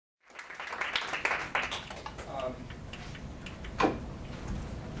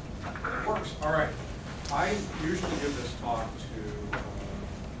I usually give this talk to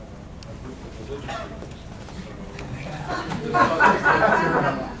a group of religious leaders.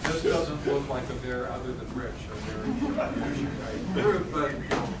 So this doesn't look like a very, other than Rich, a very usually group, but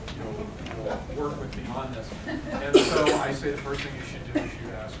you'll work with me on this. And so I say the first thing you should do is you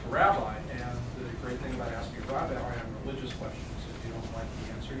should ask a rabbi. And the great thing about asking a rabbi on religious questions, if you don't like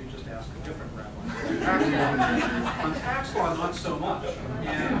the answer, you just ask a different rabbi. On tax law, not so much.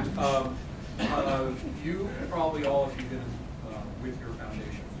 And you probably all, if you've been with your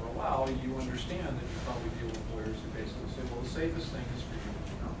foundation for a while, you understand that you probably deal with lawyers who basically say, well, the safest thing is for you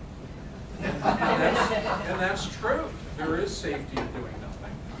to know. And that's true. There is safety in doing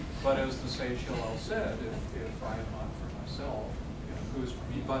nothing. But as the sage Hillel said, if I am not for myself, who is for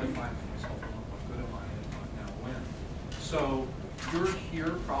me? But if I am for myself, what good am I and not now when? So you're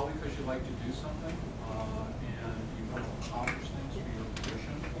here probably because you like to do something, and you want to accomplish things for your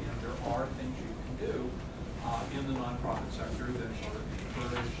position, and there are things you can do in the nonprofit sector that are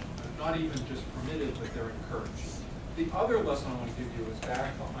encouraged, not even just permitted, but they're encouraged. The other lesson I want to give you is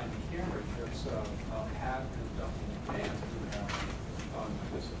back behind the camera. There's Pat and Duffy McMahon who have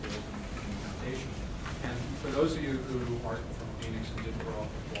disabilities in the foundation. And for those of you who are from Phoenix and didn't grow up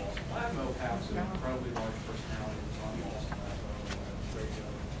with Walls and Ladmo, Pat's an incredibly large personality. He was on Walls and Ladmo, radio,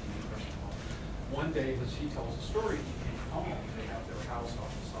 TV. One day, as he tells the story, he came home. They have their house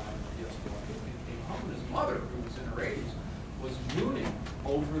off the side of the PS1. He came home, and his mother, who was in her 80s, was mooning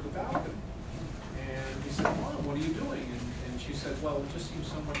over the balcony. And he said, Mom, what are you doing? And she said, well, it just seems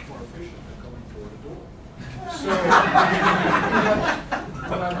so much more efficient than going door to door. So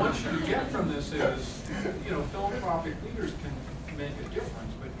what I want you to get from this is, philanthropic leaders can make a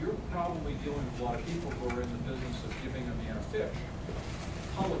difference, but you're probably dealing with a lot of people who are in the business of giving a man a fish.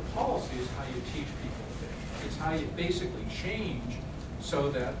 Public policy is how you teach people to fish. It's how you basically change so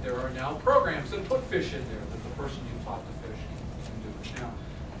that there are now programs that put fish in there that the person you've taught to fish can do it. Now,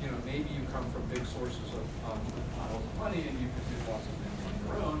 maybe you come from big sources of piles of money and you can do lots of things on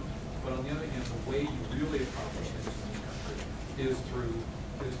your own, but on the other hand, the way you really accomplish things in this country is through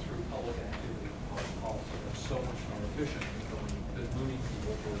public activity and public policy. That's so much more efficient than moving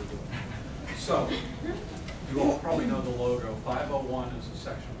people door to door. So, you all probably know the logo. 501 is a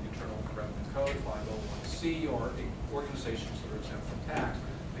section of the Internal Revenue Code. 501c are organizations that are exempt from tax.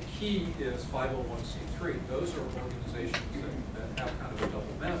 The key is 501c3. Those are organizations that have kind of a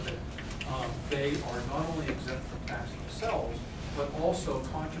double benefit. They are not only exempt from tax themselves, but also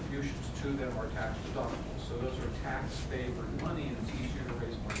contributions to them are tax deductible. So those are tax-favored money, and it's easier to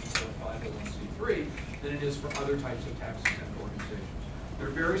raise money for a 501c3 than it is for other types of tax-exempt organizations. There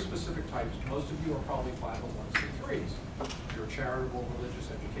are very specific types. Most of you are probably 501c3s. You're charitable, religious,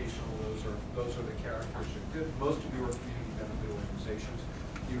 educational. Those are the characteristics. Most of you are community benefit organizations.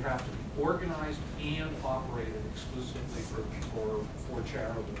 You have to be organized and operated exclusively for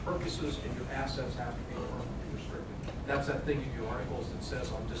charitable purposes, and your assets have to be permanently restricted. That's that thing in your articles that says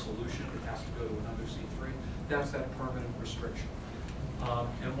on dissolution it has to go to another C3. That's that permanent restriction.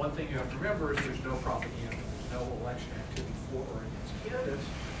 And one thing you have to remember is there's no propaganda. There's no election activity for or against candidates,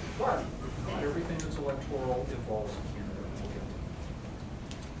 but not everything that's electoral involves a candidate.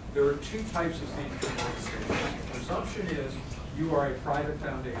 There are two types of things in organizations. The presumption is you are a private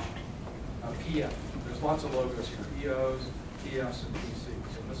foundation, a PF. There's lots of logos here, EOs, PFs, and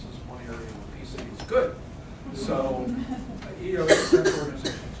PCs. So this is one area where PC is good. So EOs, exempt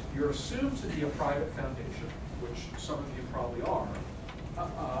organizations, you're assumed to be a private foundation, which some of you probably are,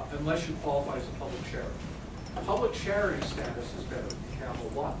 unless you qualify as a public charity. Public charity status is better. You have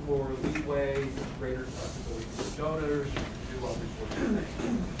a lot more leeway, greater deductibility for donors, you can do all these sorts of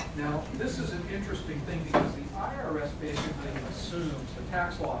things. Now, this is an interesting thing because the IRS basically assumes, the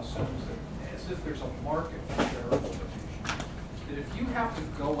tax law assumes that as if there's a market for charitable donations, that if you have to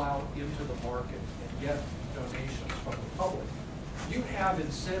go out into the market and get donations from the public, you have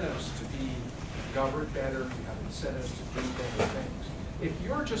incentives to be governed better, you have incentives to do better things. If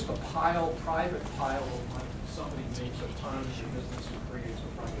you're just a private pile of money, somebody makes a ton of your business and creates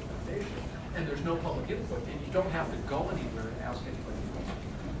a private foundation, and there's no public input, and you don't have to go anywhere and ask anybody for money.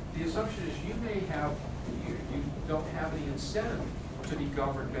 The assumption is you don't have any incentive to be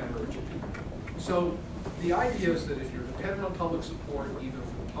governed better or to do better. So the idea is that if you're dependent on public support, either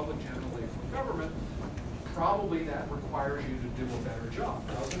from the public generally or from government, probably that requires you to do a better job.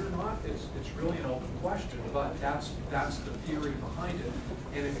 Does it or not? It's really an open question, but that's the theory behind it.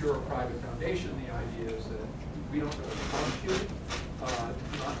 And if you're a private foundation, the idea is that we don't really punish you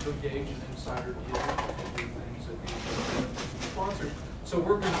not to engage in insider dealing and do things that need sponsors. So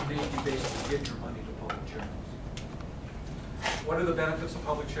we're going to make you basically give your money to public charities. what are the benefits of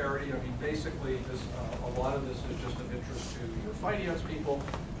public charity? I mean, basically, a lot of this is just of interest to your finance people,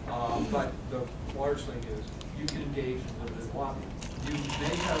 but the large thing is you can engage in limited lobbying. You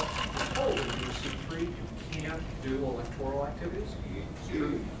may have been told that you're C3, you can't do electoral activities. It's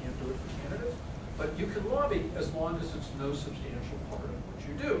true, you can't do it for candidates, but you can lobby as long as it's no substantial part of what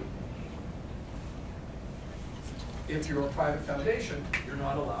you do. If you're a private foundation, you're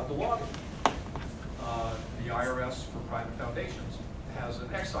not allowed to lobby. The IRS for private foundations has an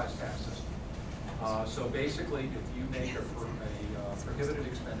excise tax system. So basically, if you make a prohibited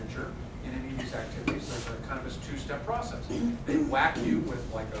expenditure in any of these activities, there's a kind of a two-step process. They whack you with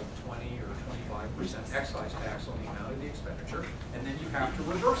like a 20 or 25% excise tax on the amount of the expenditure, and then you have to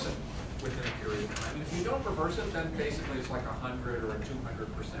reverse it within a period of time. And if you don't reverse it, then basically it's like 100 or a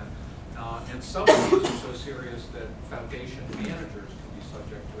 200%. And some of these are so serious that foundation managers can be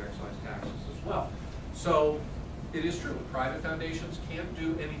subject to excise taxes as well. So it is true, private foundations can't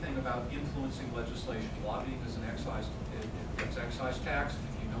do anything about influencing legislation. Lobbying is an excise, it gets excise tax.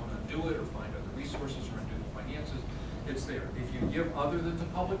 If you don't undo it or find other resources or undo the finances, it's there. If you give other than to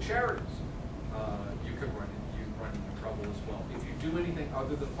public charities, you can run into trouble as well. If you do anything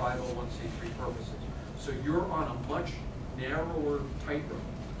other than 501c3 purposes, so you're on a much narrower tightrope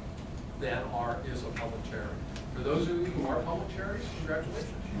than is a public charity. For those of you who are public charities,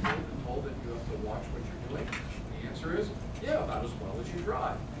 congratulations. You've been told that you have to watch what you're doing. The answer is, yeah, about as well as you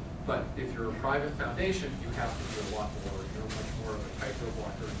drive. But if you're a private foundation, you have to do a lot more. You're much more of a tightrope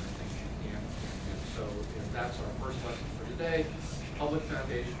walker than the things you can do. So that's our first lesson for today.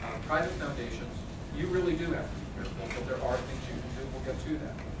 Private foundations, you really do have to be careful, but there are things you can do. We'll get to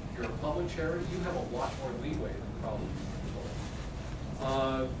that. If you're a public charity, you have a lot more leeway than probably people.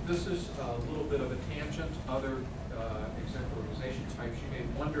 This is a little bit of a tangent. Other exempt organization types, you may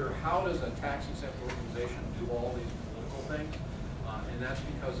wonder, how does a tax-exempt organization do all these political things? And that's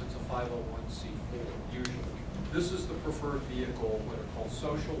because it's a 501c4, usually. This is the preferred vehicle, what are called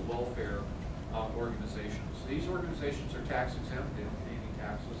social welfare organizations. These organizations are tax-exempt, they don't pay any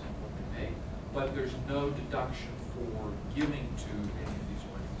taxes on what they make, but there's no deduction for giving to any of these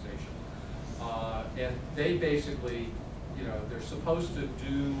organizations. And they basically, they're supposed to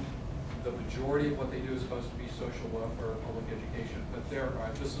do, the majority of what they do is supposed to be social welfare, public education, but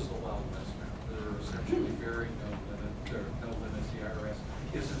this is the Wild West now. There are essentially there are no limits. The IRS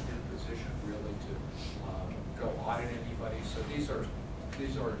isn't in a position really to go audit anybody. So these are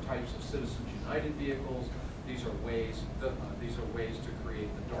types of Citizens United vehicles. These are ways to create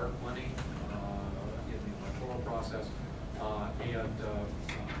the dark money in the electoral process, and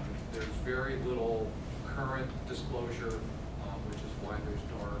there's very little current disclosure, which is why there's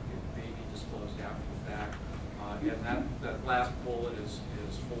dark. It may be disclosed after the fact. And that last bullet is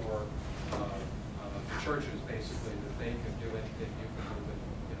for the churches, basically, that they can do anything you can do it,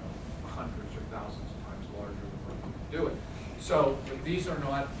 hundreds or thousands of times larger than what you can do it. So these are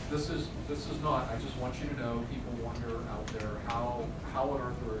not. This is not. I just want you to know. People wonder out there how on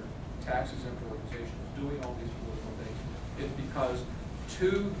earth are tax-exempt organizations doing all these political things. It's because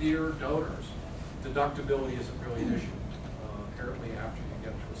to their donors, deductibility isn't really an issue. Apparently, after you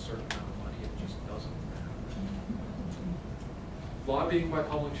get to a certain amount of money, it just doesn't matter. Lobbying by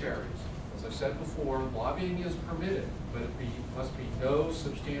public charities. As I said before, lobbying is permitted, but it must be no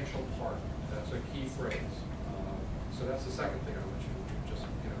substantial part. That's a key phrase. So that's the second thing I want you to do. Just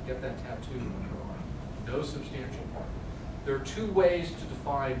get that tattooed on your arm. No substantial part. There are two ways to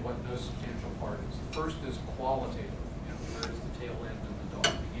define what no substantial part is. The first is qualitative. Where does the tail end and the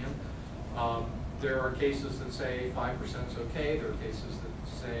dog begin? There are cases that say 5% is okay. There are cases that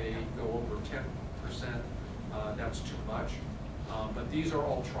say go over 10%, that's too much. But these are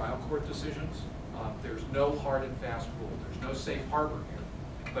all trial court decisions. There's no hard and fast rule. There's no safe harbor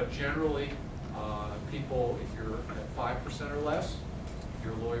here. But generally, people, if you're at 5% or less,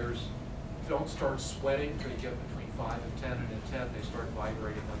 your lawyers don't start sweating until you get between 5 and 10, and at 10 they start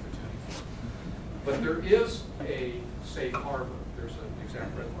vibrating like a tuning fork. But there is a safe harbor. There's an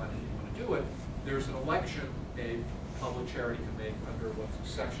exact red line if you want to do it. There's an election a public charity can make under what's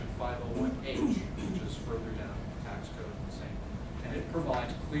section 501H, which is further down in the tax code and the same. And it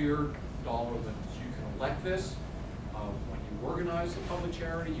provides clear dollar limits. You can elect this when you organize the public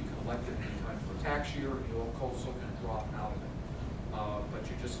charity. You can elect it any time for a tax year, and you also can drop out of it. But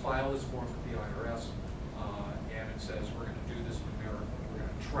you just file this form with the IRS, and it says we're going to do this numerically. We're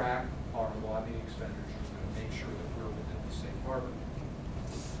going to track our lobbying expenditures. We're going to make sure that we're within the safe harbor.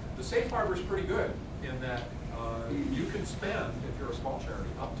 The safe harbor is pretty good in that you can spend, if you're a small charity,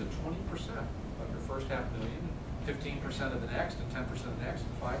 up to 20% of your first $500,000, 15% of the next, and 10% of the next,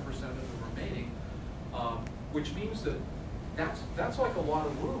 and 5% of the remaining, which means that that's like a lot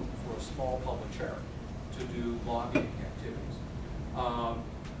of room for a small public charity to do lobbying activities.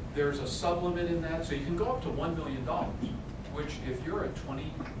 There's a sublimit in that, so you can go up to $1 million, which if you're a $20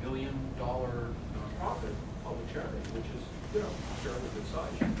 million nonprofit public charity, which is, you know, fairly good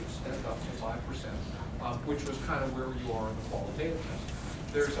size, you could spend up to 5%, which was kind of where you are in the qualitative test.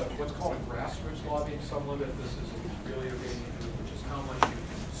 There's what's called a grassroots lobbying sublimit. This is really a issue, which is how much you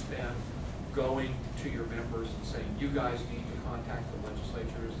can spend going to your members and saying, you guys need to contact the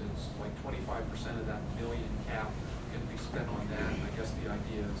legislatures. It's like 25% of that million cap can be spent on that. And I guess the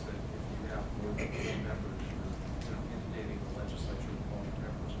idea is that if you have more than 3 members, you're, you know, inundating the legislature with all your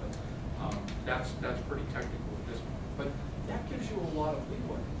members. But that's pretty technical at this point. But that gives you a lot of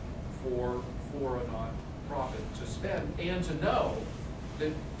leeway for a nonprofit to spend and to know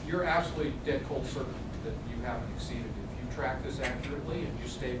that you're absolutely dead cold certain that you haven't exceeded it. If you track this accurately and you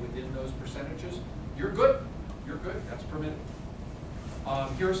stay within those percentages, you're good. You're good. That's permitted.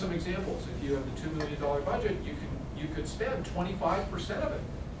 Here are some examples. If you have the $2 million budget, you could spend 25% of it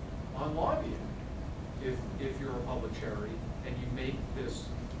on lobbying if you're a public charity and you make this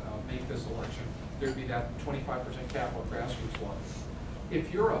election. There'd be that 25% cap on grassroots lobbying.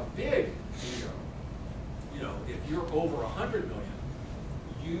 If you're a big ego, you know, if you're over 100 million,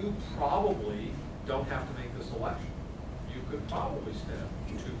 you probably don't have to make this election. You could probably spend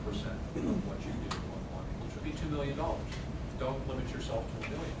 2% of what you do on lobbying, which would be $2 million. Don't limit yourself to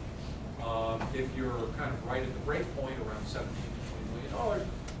 $1 million. If you're kind of right at the break point, around $17 to $20 million,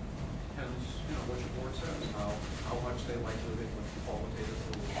 depends, you know, what your board says, how much they like living with qualitative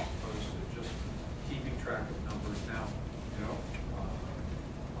rules, as opposed to just keeping track of numbers. Now, you know,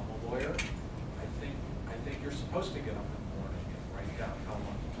 I'm a lawyer. I think you're supposed to get up in the morning and write down how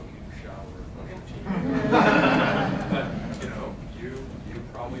long it took you to shower and brush your teeth. But you know, you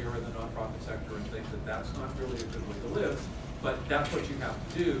probably are in the nonprofit sector and think that that's not really a good way to live. But that's what you have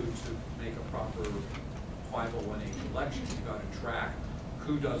to do to make a proper 501(h) election. You've got to track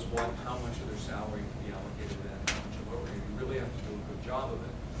who does what, how much of their salary can be allocated to that, how much of overhead. You really have to do a good job of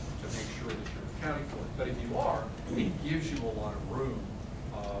it to make sure that you're accounting for it. But if you are, it gives you a lot of room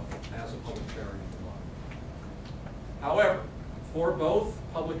as a public charity. However, for both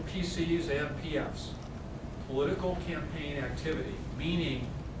public PCs and PFs, political campaign activity, meaning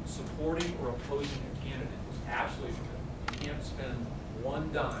supporting or opposing a candidate, is absolutely forbidden. You can't spend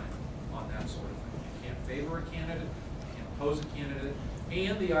one dime on that sort of thing. You can't favor a candidate, you can't oppose a candidate,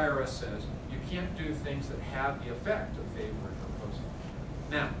 and the IRS says you can't do things that have the effect of favoring or opposing.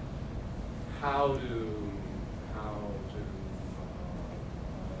 Now, how do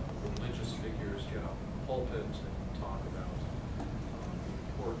religious figures get up in the pulpit and talk about the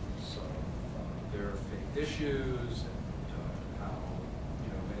importance of their faith issues and how, you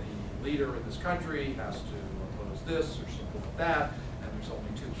know, any leader in this country has to oppose this or support that, and there's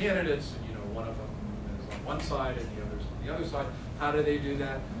only 2 candidates, and you know, one of them is on one side and the other's on the other side. How do they do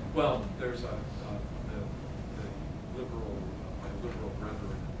that? Well, there's the liberal, my liberal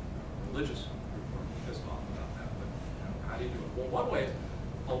brethren, religious group are pissed off about that. But you know, how do you do it? Well, one way,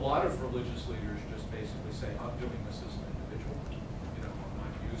 a lot of religious leaders just basically say, I'm doing this as an individual. You know, I'm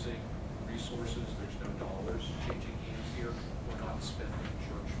not using resources. There's no dollars changing hands here. We're not spending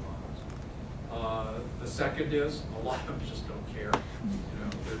church funds. The second is, a lot of them just don't care. You know,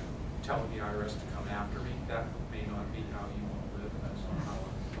 they're telling the IRS to come after me. That may not be how you want to live. That's not how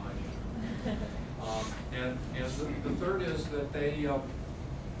I'm defining it. And the third is that they,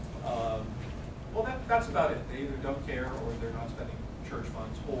 well, that's about it. They either don't care or they're not spending church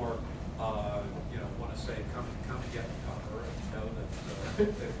funds, or you know, want to say, come and get me, Copper, and know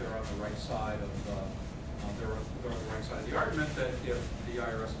that they're on the right side of they're on the right side of the argument. That if the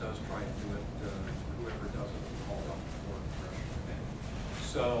IRS does try to do it, whoever does it will call up for pressure.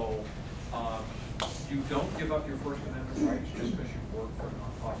 So you don't give up your First Amendment rights just because you work for a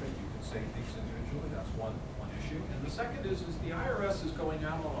nonprofit. You can say things individually. That's one issue. And the second is the IRS is going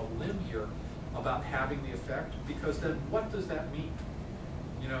out on a limb here about having the effect, because then what does that mean?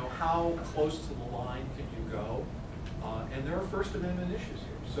 You know, how close to the line can you go? And there are First Amendment issues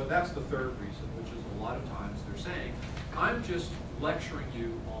here. So that's the third reason, which is a lot of times they're saying, I'm just lecturing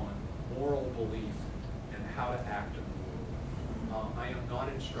you on moral belief and how to act in the world. I am not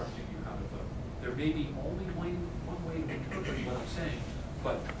instructing you how to vote. There may be only one way to interpret what I'm saying,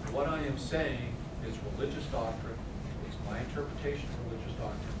 but what I am saying is religious doctrine. It's my interpretation of religious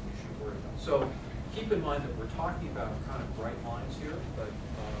doctrine we should worry about. So keep in mind that we're talking about kind of bright lines here, but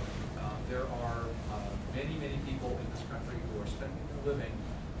there are many people in this country who are spending their living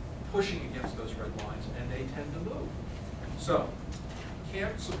pushing against those red lines, and they tend to move. So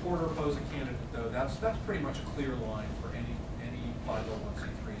can't support or oppose a candidate, though. That's pretty much a clear line for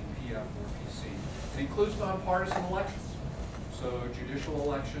 501c3, PF, or PC. It includes nonpartisan elections. So judicial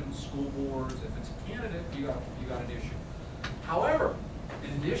elections, school boards, if it's a candidate, you got an issue. However,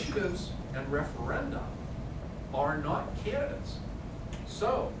 initiatives and referenda are not candidates.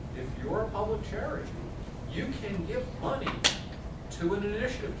 So if you're a public charity, you can give money to an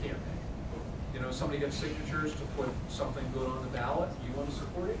initiative campaign. You know, somebody gets signatures to put something good on the ballot, you want to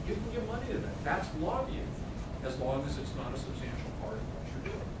support it, you can give money to that. That's lobbying, as long as it's not a substantial part of what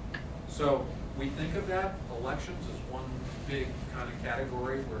you're doing. So we think of that, elections, as one big kind of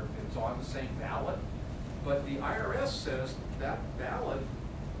category where it's on the same ballot, but the IRS says that ballot,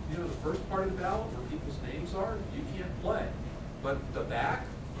 you know, the first part of the ballot where people's names are, you can't play. But the back,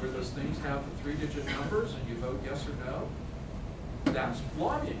 where those things have the 3-digit numbers and you vote yes or no, that's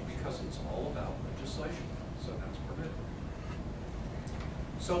lobbying because it's all about legislation. So that's permitted.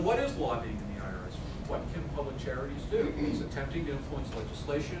 So what is lobbying in the IRS? What can public charities do? It's attempting to influence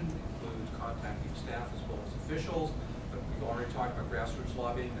legislation, includes contacting staff as well as officials. But we've already talked about grassroots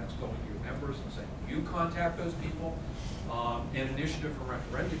lobbying. That's going to your members and saying, you contact those people. An initiative for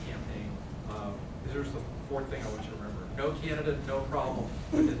referendum campaign. Here's the fourth thing I want you to remember. No candidate, no problem.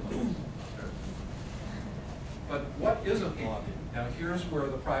 But what isn't lobbying? Now here's where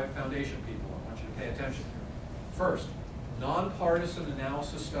the private foundation people, I want you to pay attention here. First, nonpartisan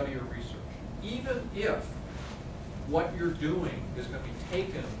analysis, study, or research. Even if what you're doing is going to be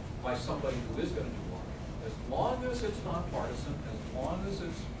taken by somebody who is going to do lobbying, as long as it's nonpartisan, as long as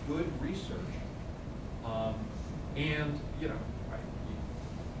it's good research, and, you know,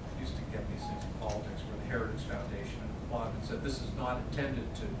 you used to get these things in politics where the Heritage Foundation and the Quad said this is not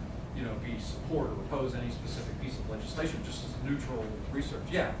intended to, you know, be support or oppose any specific piece of legislation, just as neutral research.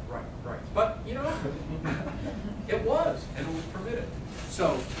 Yeah, right. But, you know, it was, and it was permitted.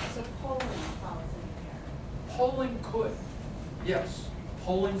 So polling falls in there. Polling could, yes.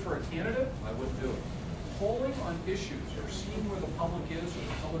 Polling for a candidate, I wouldn't do it. Polling on issues or seeing where the public is or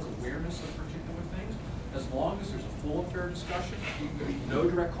the public awareness of particular things, as long as there's a full and fair discussion, there's no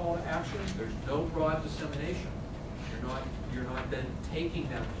direct call to action, there's no broad dissemination. You're not then taking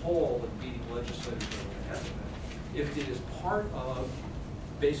that poll and beating legislators over the head with it. If it is part of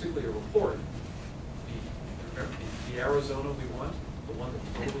basically a report, the Arizona we want, the one that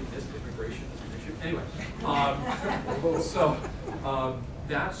totally missed immigration as an issue. Anyway,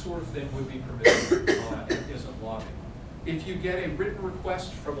 that sort of thing would be permitted and isn't lobbying. If you get a written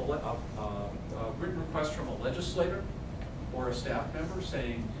request from a legislator or a staff member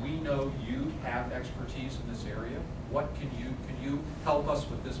saying, we know you have expertise in this area, what can you help us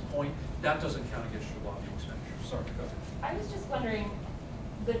with this point? That doesn't count against your lobbying expenditure. Sorry, go ahead. I was just wondering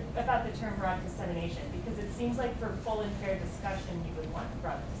about the term broad dissemination, because it seems like for full and fair discussion, you would want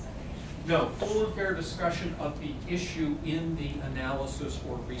broad dissemination. No, full and fair discussion of the issue in the analysis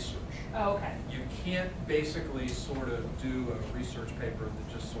or research. Oh, okay. You can't basically sort of do a research paper that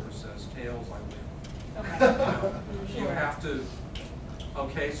just sort of says, tails, I win. Okay. You have to,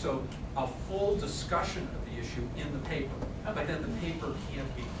 okay, so a full discussion of the issue in the paper, okay. But then the paper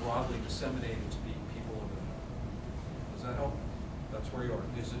can't be broadly disseminated to the people of it. Does that help? That's where you are.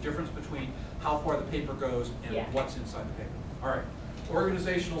 There's a difference between how far the paper goes and what's inside the paper. All right.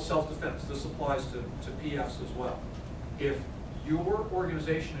 Organizational self-defense. This applies to PFs as well. If your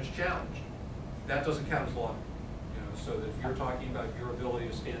organization is challenged, that doesn't count as lobbying. So that if you're talking about your ability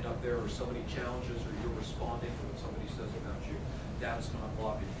to stand up there or somebody challenges or you're responding to what somebody says about you, that's not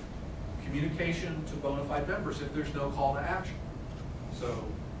lobbying. Communication to bona fide members if there's no call to action. So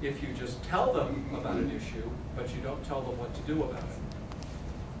if you just tell them about an issue, but you don't tell them what to do about it,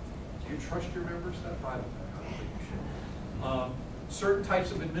 do you trust your members? That I don't think you should. Certain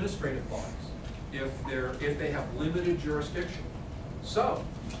types of administrative bodies, if they have limited jurisdiction. So,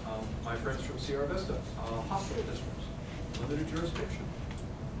 my friends from Sierra Vista, hospital districts. Limited jurisdiction.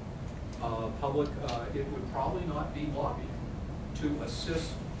 It would probably not be lobbying to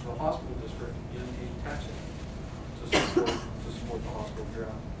assist the hospital district in a taxing to support the hospital here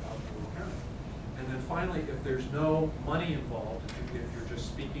out in Little County. And then finally, if there's no money involved, if you're just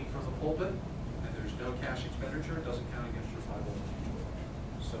speaking from the pulpit and there's no cash expenditure, it doesn't count against your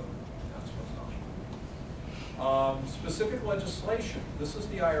 501c3. So that's what's not. Specific legislation. This is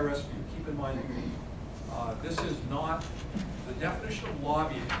the IRS view. Keep in mind. This is not, the definition of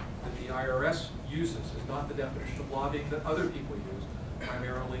lobbying that the IRS uses is not the definition of lobbying that other people use,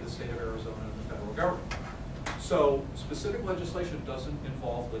 primarily the state of Arizona and the federal government. So specific legislation doesn't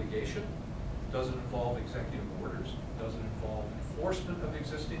involve litigation, doesn't involve executive orders, doesn't involve enforcement of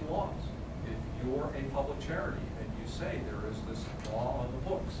existing laws. If you're a public charity and you say there is this law on the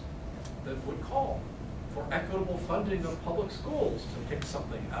books that would call for equitable funding of public schools, to pick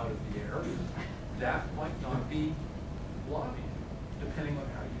something out of the air, that might not be lobbying, depending on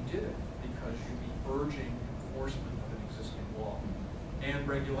how you did it, because you'd be urging enforcement of an existing law. And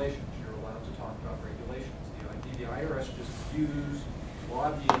regulations, you're allowed to talk about regulations. The IRS just views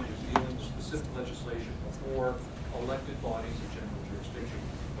lobbying as dealing with specific legislation before elected bodies of general jurisdiction.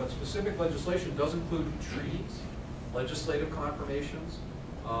 But specific legislation does include treaties, legislative confirmations,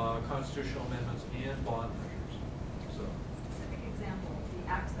 constitutional amendments, and bond measures. So, specific example,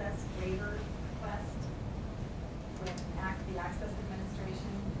 the access waiver request, when the Access Administration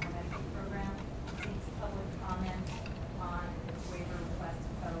or Medicaid program seeks public comment on its waiver request to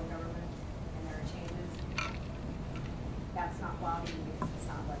the federal government, and there are changes, that's not lobbying because it's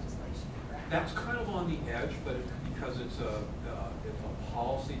not legislation, correct? that's kind of on the edge, but because it's a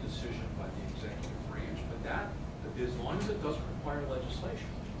policy decision by the executive branch. But that, as long as it doesn't require legislation,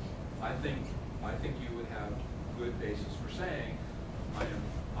 I think you would have good basis for saying, I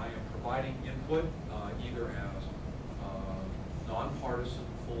am providing input either as nonpartisan,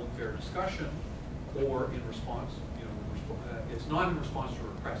 full and fair discussion, or in response. It's not in response to a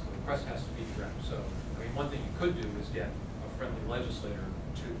request. The request has to be direct. So, I mean, one thing you could do is get a friendly legislator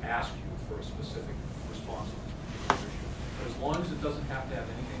to ask you for a specific response on this particular issue. But as long as it doesn't have to have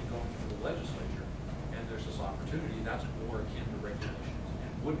anything going through the legislature, and there's this opportunity, that's more akin to regulations,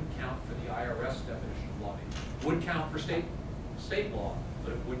 and wouldn't count for the IRS definition of lobbying. Would count for state law,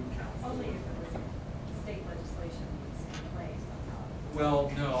 but it wouldn't count for Only if it was state legislation was in place somehow.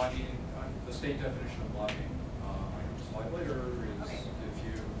 Well, no, I mean, the state definition of lobbying, I can slide later, is Okay. if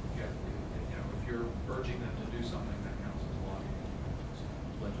you get, if you're urging them to do something, that counts as lobbying.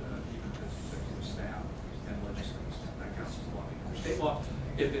 Even if it's executive staff and legislative staff, that counts as lobbying under state law.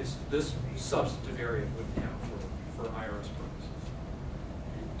 If it's this substantive area, it wouldn't count for IRS purposes.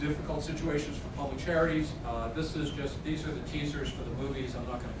 Difficult situations for public charities. These are the teasers for the movies. I'm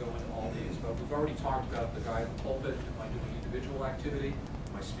not going to go into all these, but we've already talked about the guy in the pulpit. Am I doing individual activity?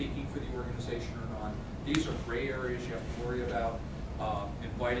 Am I speaking for the organization or not? These are gray areas you have to worry about.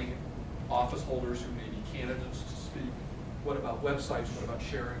 Inviting office holders who may be candidates to speak. What about websites? What about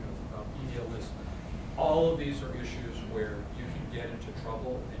sharing of email lists? All of these are issues where you can get into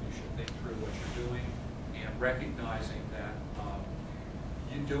trouble, and you should think through what you're doing and recognizing that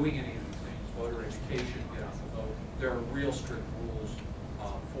you doing any of these things, voter education, get out the vote, there are real strict rules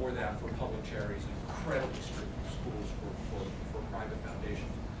for that for public charities, and incredibly strict schools for private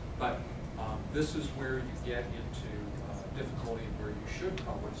foundations. But this is where you get into difficulty where you should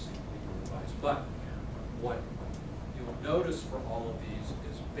probably seek legal advice. But what you'll notice for all of these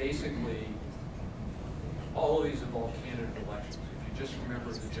is basically all of these involve candidate elections. If you just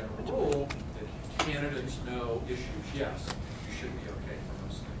remember the general rule that candidates know issues, yes, you should be okay for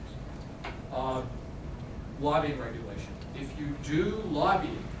those things. Lobbying regulation. If you do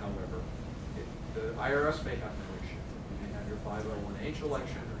lobbying, however, the IRS may have no issue. You may have your 501H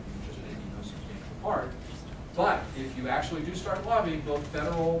election, or you just may be no substantial part. But if you actually do start lobbying, both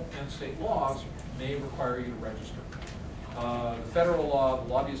federal and state laws may require you to register. The federal law, the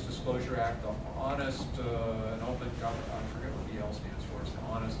Lobbyist Disclosure Act, the Honest and Open Government, I forget what the L stands for, it's the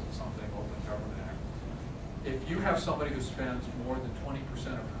Honest and something Open Government Act. If you have somebody who spends more than 20%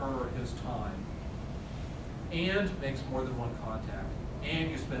 of her or his time and makes more than one contact,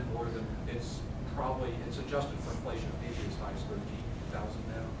 and you spend more than, it's adjusted for inflation, maybe as high as 13,000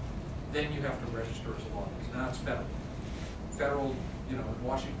 now, then you have to register as a lobbyist. Now it's federal. Federal,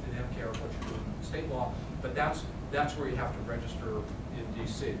 Washington, they don't care what you're doing in state law, but that's where you have to register in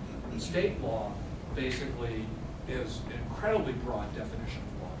DC. State law basically is an incredibly broad definition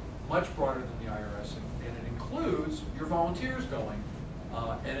of law, much broader than the IRS, and it includes your volunteers going,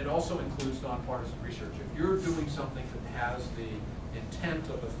 and it also includes nonpartisan research. If you're doing something that has the intent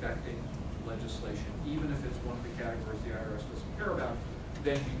of affecting legislation, even if it's one of the categories the IRS doesn't care about,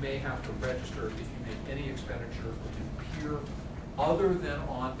 then you may have to register if you make any expenditure or you appear other than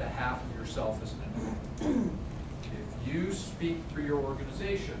on behalf of yourself as an individual. If you speak for your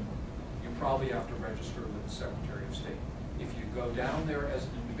organization, you probably have to register with the Secretary of State. If you go down there as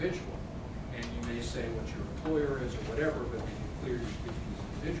an individual, and you may say what your employer is or whatever, but make it clear you're speaking as an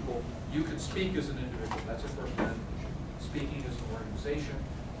individual, you can speak as an individual. That's a First Amendment issue. Speaking as an organization,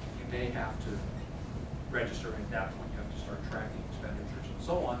 you may have to register. At that point, you have to start tracking expenditures and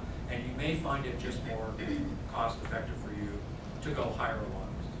so on, and you may find it just more cost effective for you to go hire a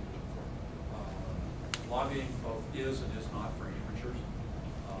lobbyist. Lobbying both is and is not for amateurs.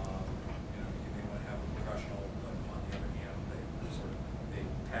 You may want to have a professional, but on the other hand, they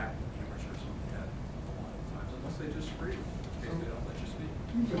pat amateurs on the head a lot of times, unless they disagree, in which case they don't let you speak.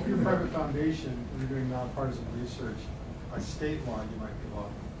 if you're a private foundation and you're doing nonpartisan research, by state law, you might be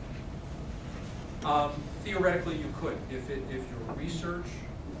lobbying. Theoretically, you could. If your research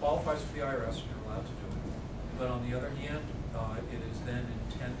qualifies for the IRS, you're allowed to do it. But on the other hand, it is then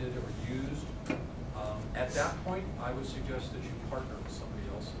intended or used. At that point, I would suggest that you partner with somebody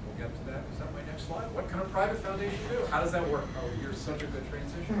else, and we'll get to that. Is that my next slide? What can a private foundation do? How does that work? Oh, you're such a good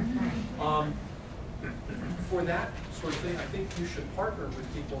transition. For that sort of thing, I think you should partner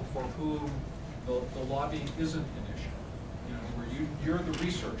with people for whom the lobbying isn't an issue. You know, where you're the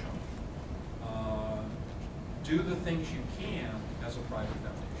research on it. Do the things you can as a private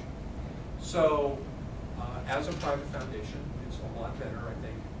foundation. So, as a private foundation, it's a lot better, I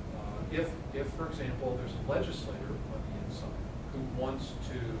think, if, for example, there's a legislator on the inside who wants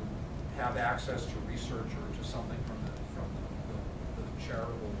to have access to research or to something from the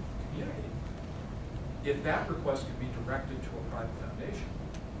charitable community, if that request can be directed to a private foundation,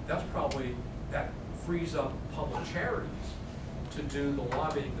 that frees up public charities to do the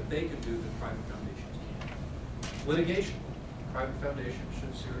lobbying that they can do that private foundations can't. Litigation. Private foundations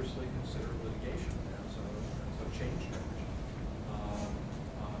should seriously consider litigation as a change strategy.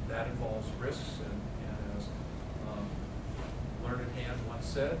 That involves risks, and as Learned Hand once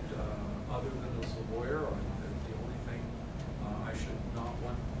said, other than as a lawyer, the only thing I should not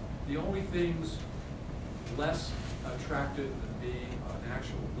want, the only things less attractive than being an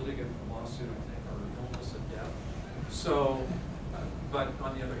actual litigant in a lawsuit, I think, are illness and death. So, but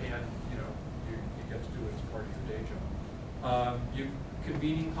on the other hand, you know, you get to do it as part of your day job. You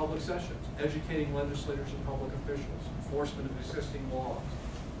convening public sessions, educating legislators and public officials, enforcement of existing laws.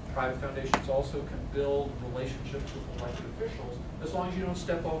 Private foundations also can build relationships with elected officials as long as you don't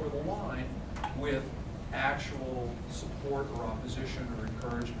step over the line with actual support or opposition or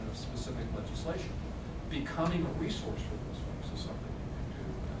encouragement of specific legislation. Becoming a resource for those folks is something you can do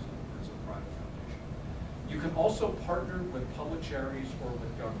as a private foundation. You can also partner with public charities or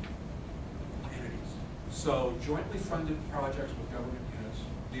with government entities. So jointly funded projects with government units,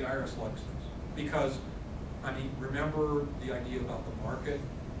 the IRS likes this. Because, I mean, remember the idea about the market?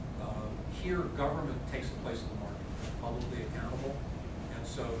 Here, government takes the place of the market, publicly accountable, and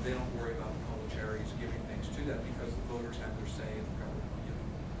so they don't worry about the public charities giving things to that because the voters have their say in the government. You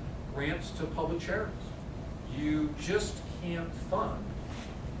know, grants to public charities. You just can't fund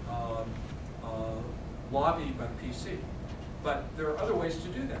lobbying by the PC, but there are other ways to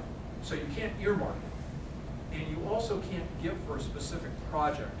do that. So you can't earmark it, and you also can't give for a specific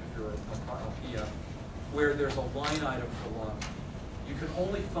project if you're a PF, where there's a line item for lobbying. You can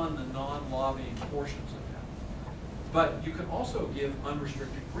only fund the non-lobbying portions of that. But you can also give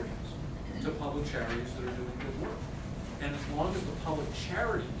unrestricted grants to public charities that are doing good work. And as long as the public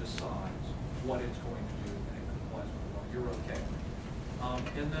charity decides what it's going to do and it complies with the law, you're okay.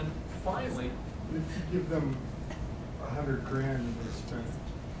 And then finally, if you give them $100 grand and they spend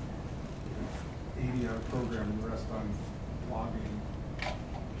 80 on a program and the rest on lobbying,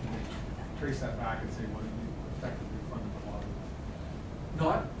 can they trace that back and say, what did you effectively fund the lobbying?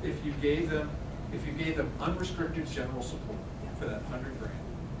 not if you gave them unrestricted general support for that $100 grand.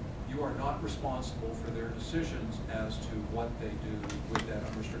 You are not responsible for their decisions as to what they do with that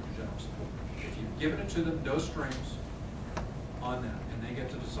unrestricted general support. If you've given it to them, no strings on that, and they get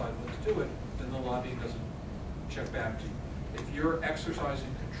to decide what to do with it, then the lobbying doesn't check back to you. If you're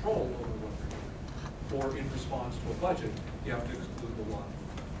exercising control over what they're doing, or in response to a budget, you have to exclude the lobbying.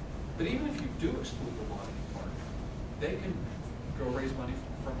 But even if you do exclude the lobbying part, they can go raise money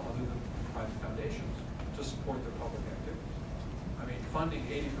from other than private foundations to support their public activities. I mean, funding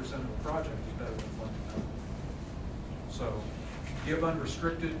 80% of a project is better than funding nothing. So, give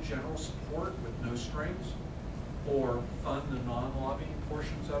unrestricted general support with no strings, or fund the non-lobbying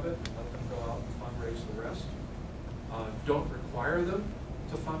portions of it and let them go out and fundraise the rest. Don't require them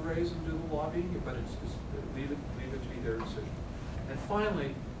to fundraise and do the lobbying, but leave it to be their decision. And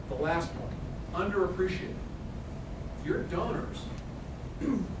finally, the last point, underappreciated. Your donors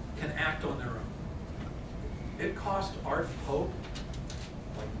can act on their own. It cost Art Pope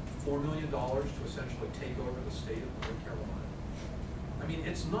like $4 million to essentially take over the state of North Carolina. I mean,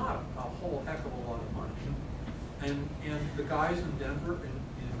 it's not a whole heck of a lot of money. And the guys in Denver,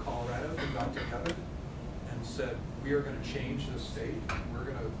 in Colorado, who got together and said, we are going to change this state. We're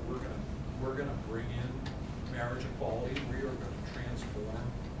going to bring in marriage equality. We are going to transform.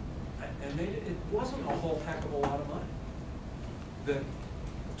 And it wasn't a whole heck of a lot of money that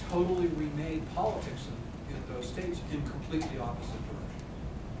totally remade politics in those states in completely opposite directions.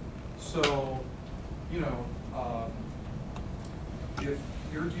 So, you know, if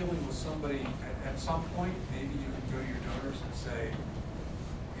you're dealing with somebody at some point, maybe you can go to your donors and say,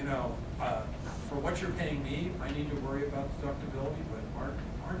 you know, for what you're paying me, I need to worry about deductibility, but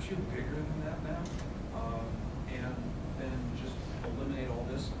aren't you bigger than that now? And then just eliminate all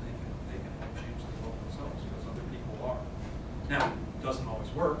this, and they can help change the world themselves, because other people are. Now, it doesn't always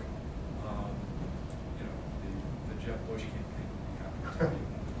work. You know, the Jeb Bush campaign would be happy to tell you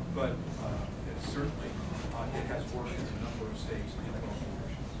that. But it certainly it has worked in a number of states and in both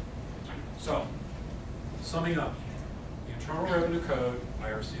directions. So, summing up, the Internal Revenue Code,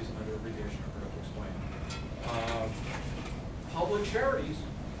 IRC is another abbreviation I forgot to explain. Public charities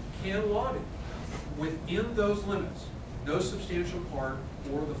can lobby within those limits. No substantial part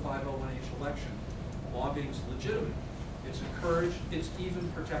or the 501H election. Lobbying is legitimate. It's encouraged. It's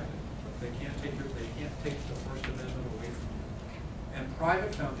even protected. They can't take the First Amendment away from you. And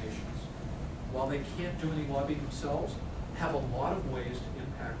private foundations, while they can't do any lobbying themselves, have a lot of ways to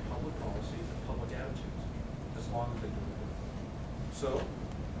impact public policy and public attitudes, as long as they do it with. So,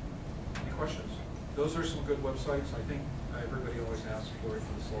 any questions? Those are some good websites. I think everybody always asks Lori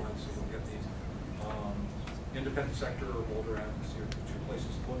for the slides, so we'll get these. Independent sector or Boulder Advocacy are two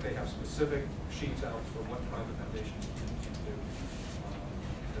places. What they have specific sheets out for what private foundations can do.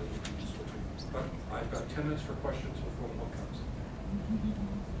 That would be useful too. But I've got 10 minutes for questions before the book comes.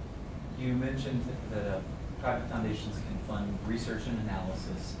 You mentioned that private foundations can fund research and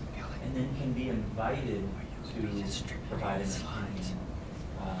analysis, and then can be invited to provide an opinion.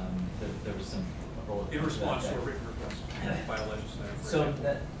 There was some bullet In response to a written request by a legislator. So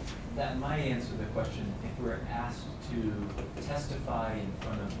that might answer the question. If we're asked to testify in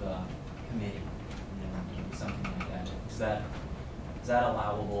front of the committee, something like that, is that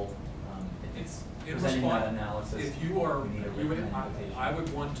allowable? If it's in presenting response, that analysis, if you are, I would invitation.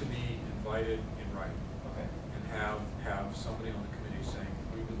 want to be invited in writing. Okay. And have somebody on the committee saying,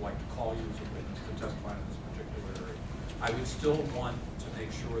 we would like to call you as a witness to testify in this particular area. I would still want to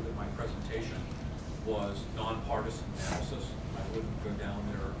make sure that my presentation was nonpartisan analysis. I wouldn't go down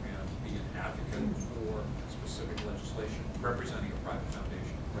there and be an advocate for specific legislation representing a private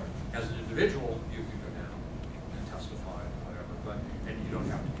foundation. Right. As an individual, you can go down and testify, whatever, and you don't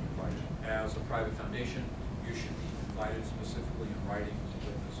have to be invited. As a private foundation, you should be invited specifically in writing as a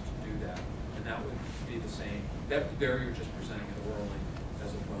witness to do that, and that would be the same. There you're just presenting it orally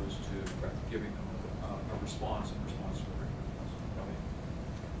as opposed to giving them a response in response to a written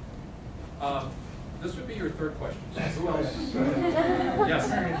request. This would be your third question. So who else? Yes.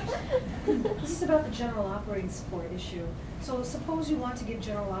 This is about the general operating support issue. So suppose you want to give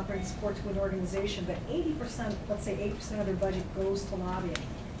general operating support to an organization, but 80%, let's say 8% of their budget goes to lobbying.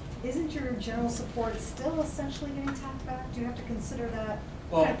 Isn't your general support still essentially getting tapped back? Do you have to consider that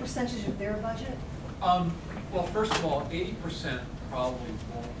kind of percentage of their budget? Well, first of all, 80% probably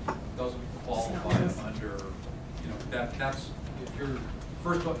doesn't qualify under, that's, if you're,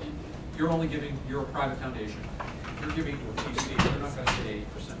 first of all, you're a private foundation. If you're giving to a PC, you're not going to get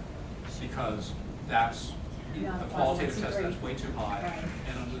 80% because that's a qualitative test that's way too high. Right.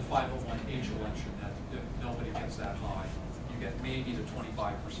 And under the 501H election, that nobody gets that high. You get maybe to 25%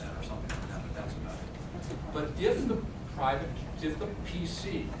 or something like that, but that's about it. But if the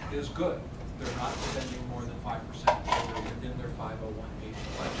PC is good, they're not spending more than 5%, they're within their 501H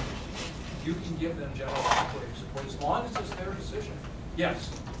election, you can give them general operating support as long as it's their decision.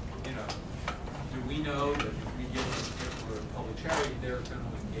 Yes. Do we know that if we give them for a public charity, they're going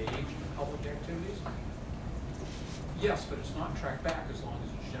to engage in public activities? Yes, but it's not tracked back as long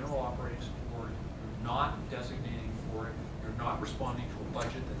as it's general operating support. You're not designating for it. You're not responding to a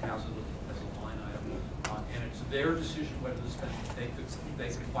budget that has it as a line item. And it's their decision whether to spend it. They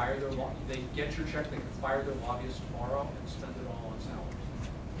could fire their they get your check. They could fire their lobbyist tomorrow and spend it all on salary.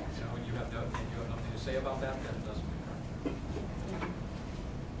 And you have nothing to say about that, then it doesn't matter.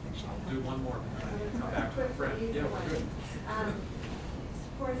 I'll do one more. Come back to a friend. Yeah, we're good.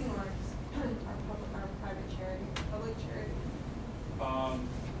 Supporting our private charity, public charity.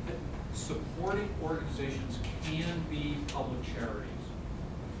 Supporting organizations can be public charities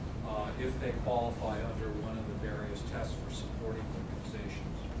if they qualify under one of the various tests for supporting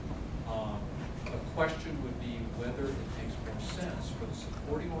organizations. The question would be whether it makes more sense for the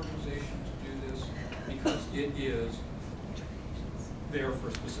supporting organization to do this because it is there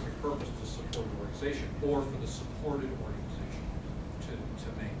for a specific purpose to support an organization, or for the supported organization to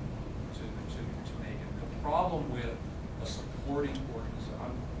make it. The problem with a supporting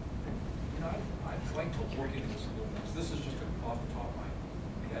organization, I'd like to look into this a little bit. This is just off the top of my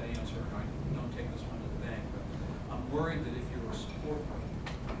head answer, and I don't take this one to the bank, but I'm worried that if you're a support,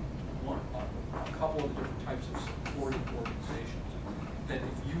 a couple of different types of supporting organizations, that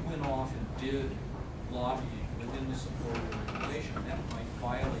if you went off and did lobbying within the supported organization, that might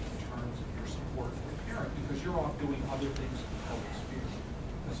violate better off doing other things in the public sphere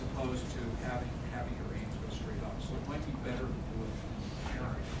as opposed to having your aims go straight up. So it might be better to do it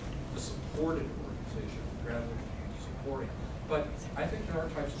in the supported organization rather than supporting. But I think there are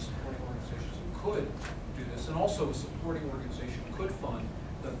types of supporting organizations who could do this, and also a supporting organization could fund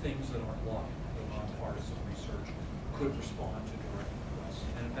the things that aren't lobbying, the nonpartisan research, could respond to direct requests,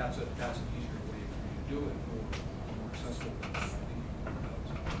 and that's an easier way for you to do it, more accessible than I think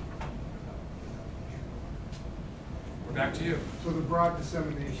we're back to you. So the broad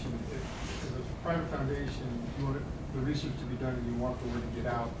dissemination, if as a private foundation, you want the research to be done and you want the word to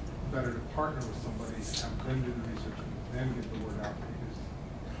get out, better to partner with somebody, have them do the research, and then get the word out, because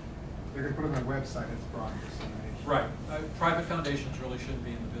they're gonna put it on their website, it's broad dissemination. Right. Private foundations really shouldn't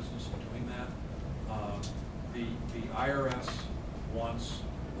be in the business of doing that. The IRS wants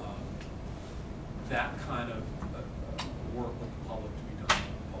that kind of work with the public to be done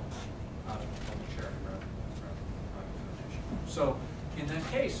out of a public charity rather than a private foundation. So in that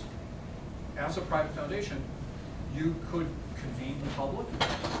case, as a private foundation, you could convene the public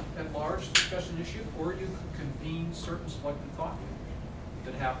at large to discuss an issue, or you could convene certain selected thought leaders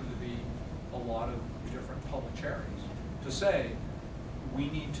that happen to be a lot of different public charities to say, we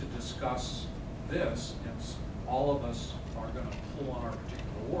need to discuss this, and all of us are going to pull on our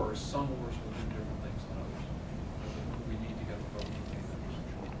particular oars. Some oars will do different things than others. We need to get the vote to make that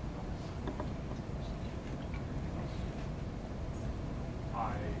decision.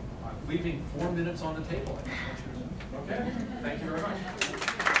 I'm leaving 4 minutes on the table. I just want you to know. Okay, thank you very much.